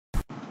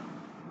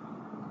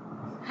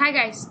Hi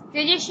guys,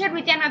 Tejas here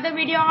with another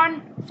video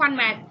on Fun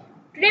Math.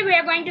 Today we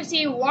are going to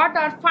see what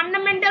are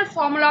fundamental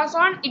formulas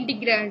on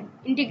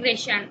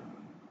integration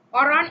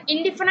or on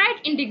indefinite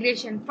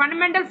integration.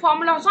 Fundamental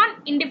formulas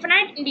on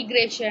indefinite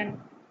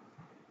integration.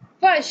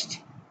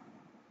 First,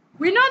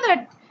 we know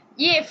that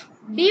if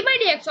d by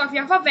dx of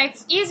f of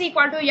x is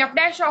equal to f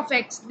dash of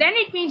x, then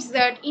it means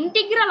that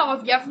integral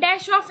of f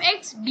dash of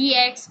x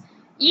dx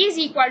is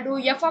equal to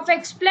f of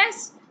x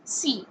plus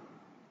c.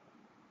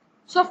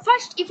 So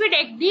first, if we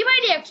take d by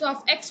dx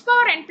of x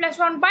power n plus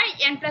 1 by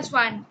n plus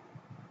 1,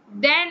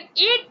 then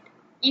it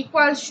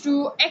equals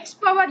to x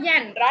power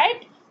n,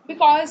 right?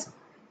 Because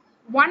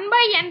 1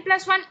 by n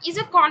plus 1 is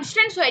a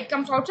constant, so it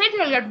comes outside. You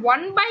will get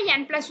 1 by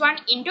n plus 1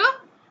 into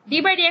d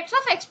by dx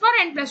of x power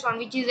n plus 1,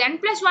 which is n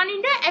plus 1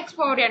 into x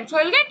power n. So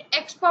you will get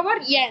x power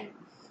n.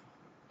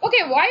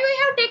 Okay, why we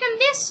have taken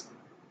this?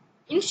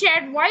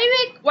 Instead, why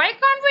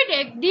can't we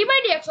take d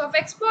by dx of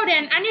x power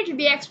n and it will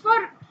be x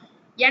power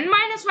n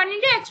minus 1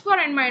 into x power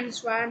n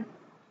minus 1?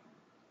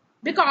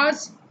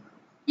 Because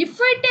if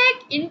we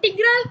take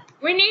integral,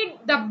 we need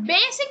the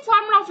basic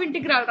formula of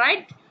integral,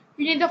 right?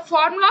 We need the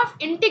formula of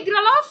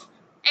integral of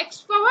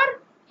x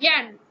power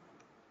n.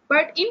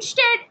 But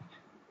instead,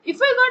 if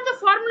we got the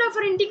formula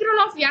for integral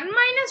of n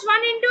minus 1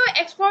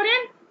 into x power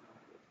n,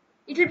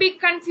 it will be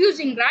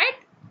confusing, right?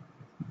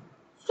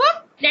 So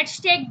let's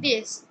take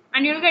this,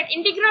 and you will get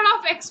integral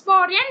of x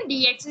power n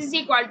dx is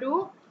equal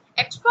to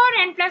x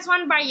power n plus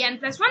 1 by n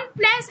plus 1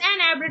 plus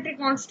an arbitrary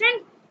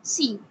constant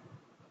c.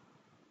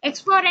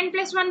 X power n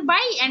plus 1 by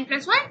n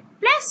plus 1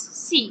 plus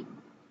c.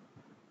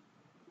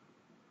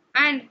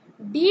 And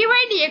d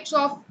by dx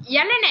of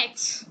ln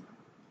x,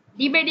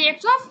 d by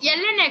dx of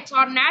ln x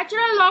or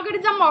natural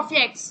logarithm of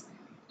x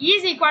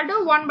is equal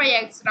to 1 by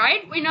x,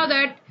 right? We know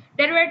that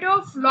derivative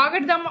of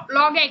logarithm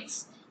log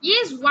x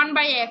is 1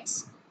 by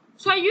x.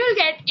 So you will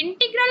get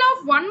integral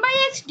of 1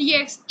 by x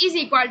dx is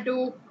equal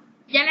to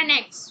ln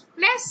x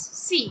plus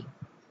c.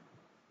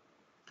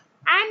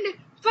 And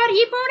for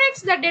e power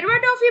x, the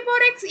derivative of e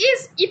power x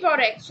is e power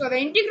x. So the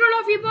integral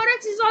of e power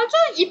x is also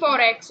e power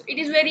x. It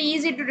is very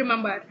easy to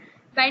remember.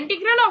 The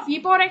integral of e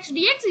power x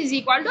dx is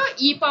equal to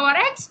e power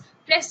x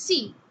plus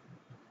c.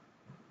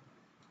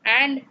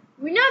 And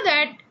we know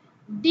that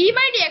d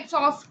by dx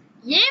of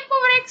a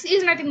power x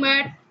is nothing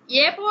but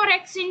a power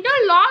x into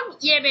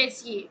log a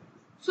base e.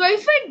 So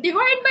if we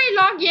divide by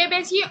log a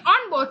base e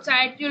on both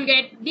sides, you will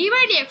get d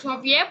by dx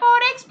of a power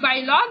x by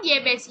log a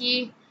base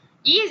e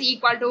is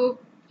equal to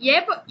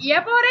a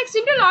power x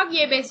into log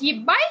a base e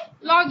by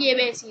log a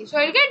base e. So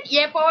you will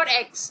get a power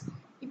x.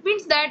 It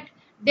means that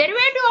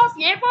derivative of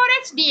a power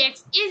x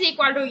dx is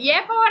equal to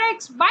a power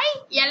x by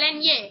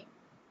ln a.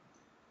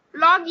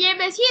 Log a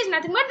base e is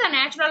nothing but the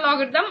natural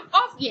logarithm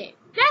of a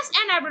plus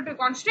an arbitrary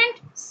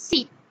constant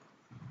c.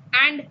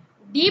 And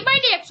d by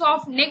dx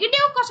of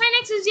negative cosine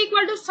x is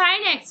equal to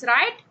sine x,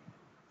 right?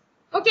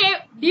 Okay,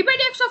 d by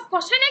dx of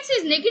cosine x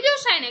is negative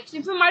sine x.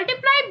 If you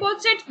multiply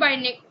both sides by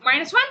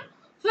minus 1,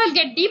 so we'll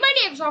get d by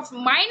dx of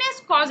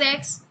minus cos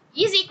x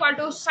is equal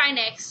to sine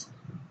x.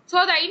 So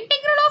the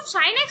integral of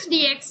sine x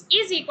dx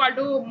is equal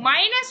to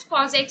minus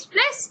cos x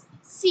plus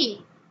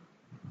c.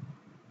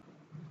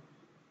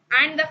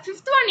 And the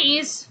fifth one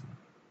is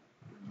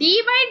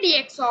d by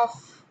dx of,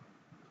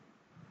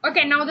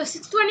 okay, now the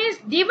sixth one is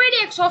d by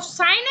dx of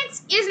sine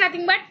x is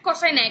nothing but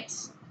cosine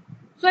x.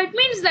 So it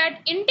means that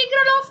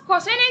integral of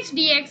cosine x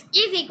dx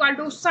is equal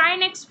to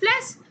sine x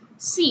plus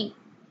c.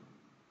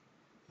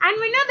 And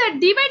we know that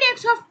d by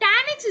dx of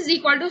tan x is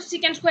equal to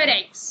secant square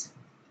x.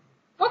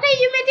 Okay,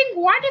 you may think,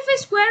 what if I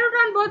square root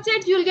on both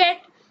sides? You will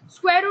get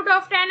square root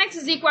of tan x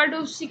is equal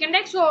to secant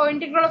x. So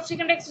integral of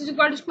secant x is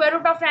equal to square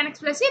root of tan x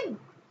plus c.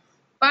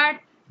 But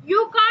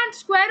you can't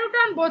square root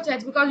on both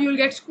sides because you will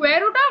get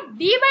square root of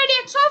d by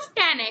dx of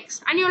tan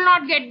x, and you will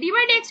not get d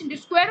by dx into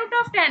square root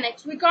of tan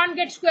x. We can't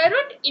get square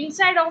root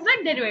inside of the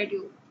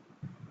derivative.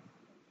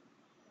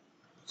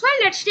 So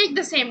let's take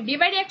the same. D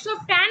by dx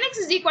of tan x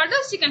is equal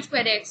to secant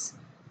square x.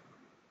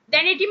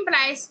 Then it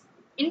implies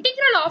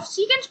integral of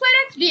secant square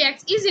x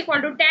dx is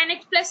equal to tan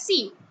x plus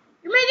c.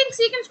 You may think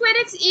secant square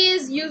x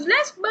is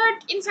useless,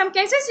 but in some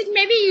cases it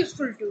may be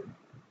useful too.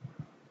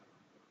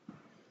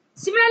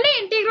 Similarly,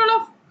 integral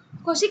of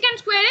cosecant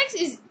square x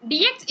is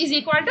dx is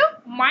equal to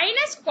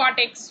minus cot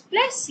x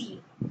plus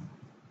c.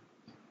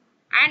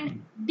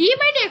 And d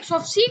by dx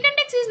of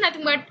secant x is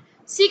nothing but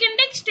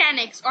secant x tan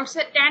x or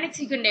tan x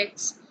secant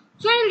x.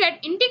 So you will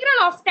get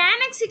integral of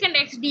tan x secant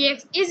x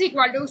dx is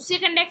equal to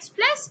secant x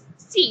plus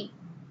c.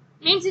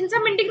 Means in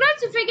some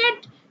integrals, if we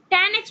get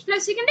tan x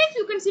plus secant x,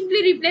 you can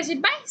simply replace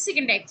it by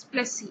secant x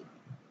plus c.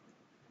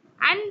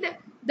 And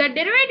the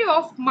derivative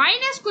of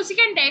minus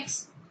cosecant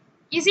x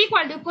is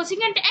equal to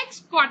cosecant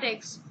x cot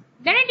x.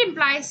 Then it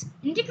implies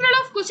integral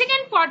of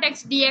cosecant cot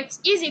x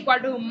dx is equal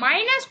to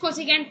minus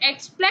cosecant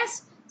x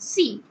plus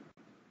c.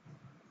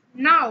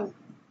 Now,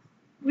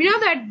 we know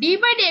that d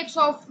by dx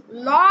of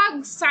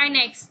log sin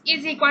x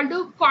is equal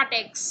to cot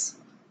x.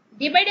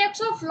 D by dx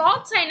of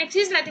log sin x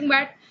is nothing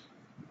but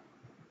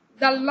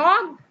the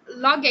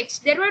log x.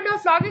 Derivative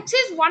of log x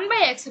is 1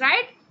 by x,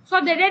 right? So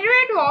the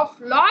derivative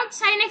of log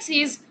sin x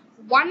is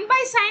 1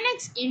 by sin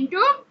x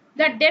into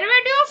the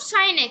derivative of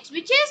sin x,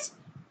 which is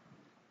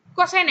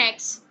cosine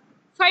x.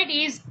 So it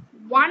is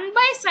 1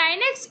 by sin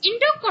x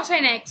into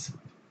cosine x,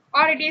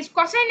 or it is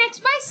cosine x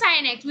by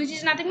sin x, which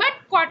is nothing but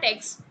cot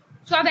x.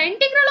 So the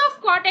integral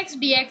of cot x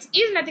dx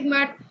is nothing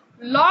but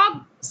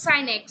log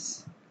sin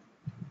x.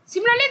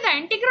 Similarly, the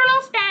integral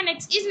of tan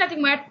x is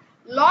nothing but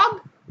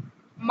log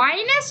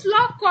minus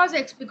log cos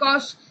x,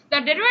 because the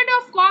derivative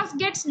of cos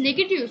gets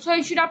negative, so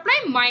you should apply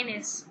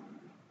minus.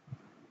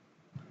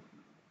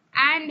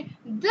 And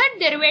the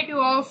derivative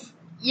of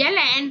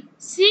ln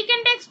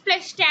secant x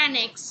plus tan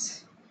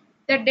x.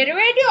 The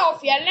derivative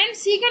of ln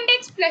secant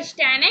x plus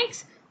tan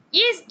x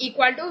is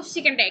equal to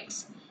secant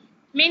x.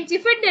 Means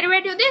if it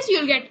derivative this,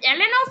 you will get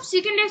ln of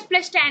secant x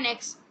plus tan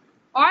x,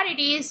 or it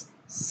is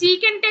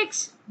secant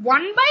x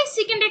 1 by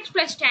secant x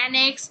plus tan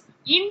x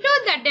into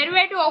the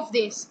derivative of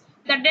this.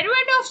 The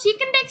derivative of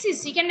secant x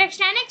is secant x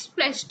tan x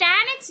plus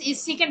tan x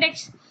is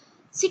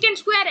secant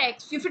square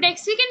x. If you take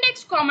secant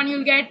x common, you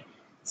will get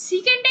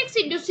secant x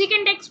into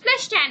secant x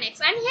plus tan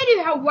x, and here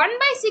you have 1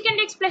 by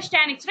secant x plus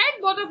tan x,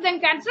 right? Both of them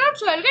cancel out,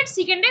 so I will get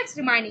secant x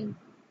remaining.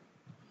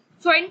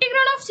 So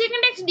integral of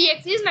secant x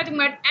dx is nothing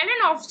but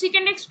ln of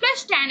secant x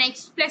plus tan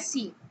x plus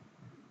c.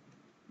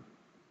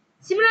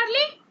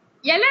 Similarly,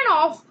 ln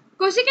of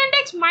cosecant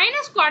x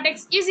minus cot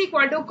x is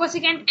equal to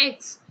cosecant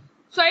x.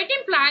 So it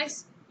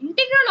implies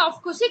integral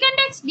of cosecant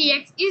x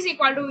dx is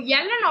equal to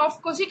ln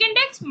of cosecant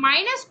x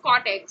minus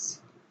cot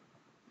x.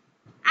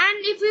 And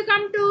if we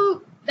come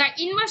to the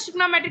inverse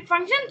trigonometric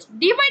functions,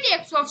 d by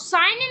dx of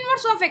sine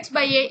inverse of x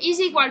by a is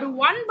equal to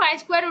 1 by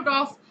square root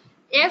of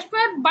a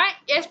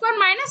square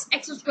minus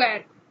x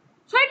square.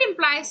 So it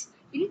implies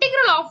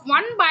integral of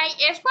 1 by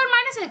a square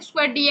minus x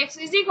square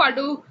dx is equal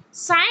to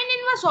sine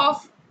inverse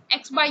of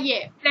x by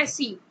a plus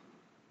c.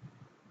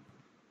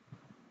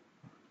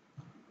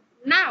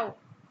 Now,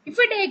 if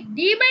we take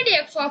d by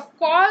dx of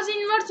cos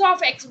inverse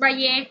of x by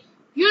a,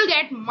 you will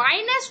get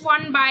minus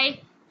 1 by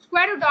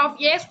square root of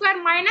a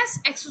square minus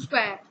x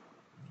square.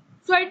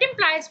 So it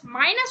implies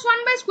minus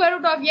 1 by square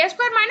root of a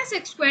square minus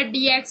x square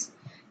dx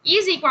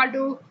is equal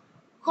to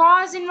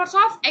cos inverse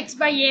of x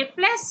by a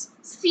plus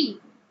c.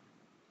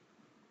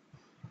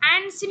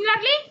 And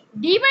similarly,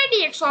 d by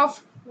dx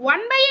of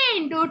 1 by a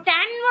into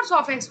tan inverse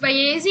of x by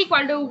a is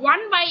equal to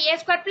 1 by a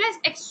square plus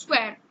x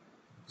square.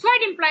 So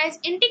it implies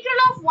integral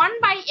of 1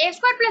 by a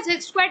square plus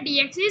x square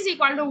dx is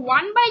equal to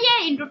 1 by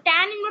a into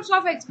tan inverse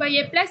of x by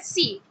a plus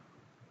c.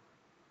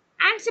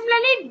 And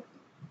similarly,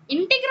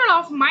 integral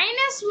of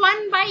minus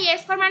 1 by a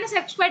square minus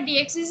x square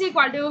dx is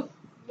equal to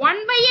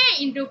 1 by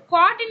a into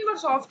cot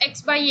inverse of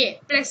x by a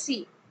plus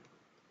c.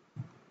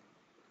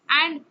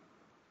 And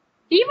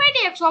d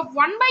by dx of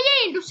 1 by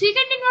a into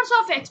secant inverse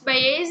of x by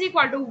a is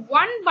equal to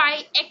 1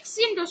 by x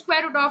into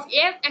square root of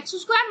x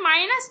square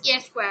minus a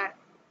square.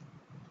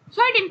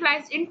 So it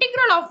implies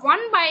integral of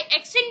 1 by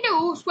x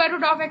into square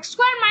root of x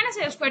square minus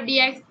a square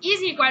dx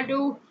is equal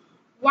to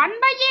 1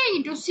 by a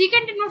into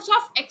secant inverse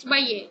of x by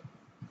a.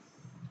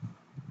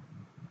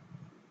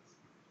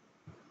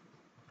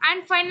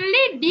 And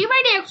finally, d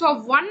by dx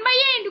of 1 by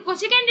a into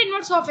cosecant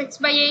inverse of x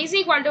by a is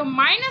equal to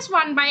minus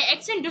 1 by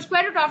x into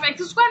square root of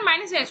x square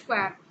minus a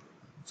square.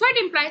 So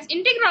it implies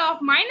integral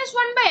of minus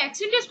 1 by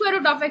x into square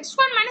root of x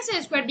square minus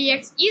a square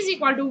dx is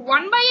equal to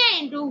 1 by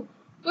a into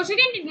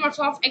cosecant inverse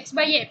of x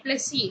by a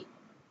plus c.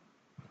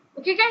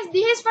 Okay guys,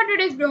 this is for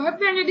today's video. Hope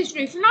you enjoyed this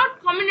video. If not,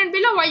 comment down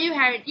below why you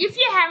have it. If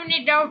you have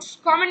any doubts,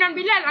 comment down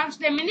below. I'll answer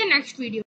them in the next video.